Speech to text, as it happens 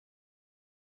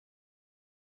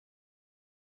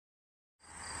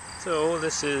So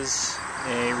this is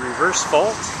a reverse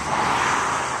fault.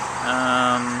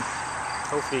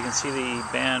 Hopefully you can see the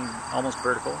band almost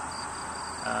vertical,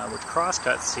 which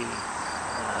cross-cuts the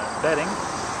bedding.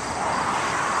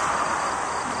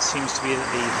 It seems to be that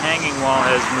the hanging wall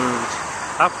has moved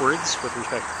upwards with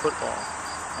respect to football.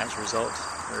 As a result,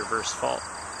 a reverse fault.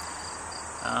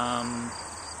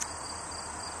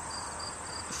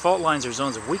 Fault lines are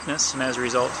zones of weakness, and as a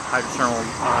result, hydrothermal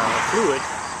fluid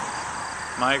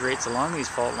migrates along these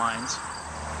fault lines.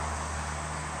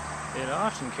 It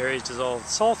often carries dissolved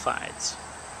sulphides.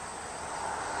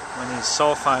 When these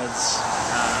sulphides,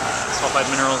 sulfide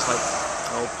minerals like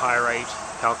pyrite,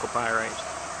 chalcopyrite,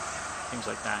 things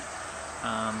like that,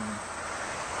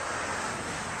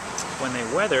 when they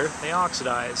weather, they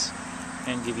oxidize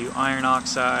and give you iron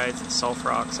oxides and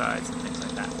sulfur oxides and things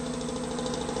like that.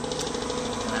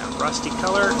 And that rusty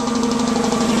color,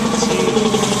 you can see,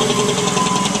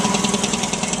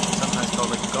 sometimes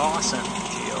called a Gossan,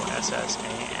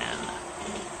 G-O-S-S-A-N.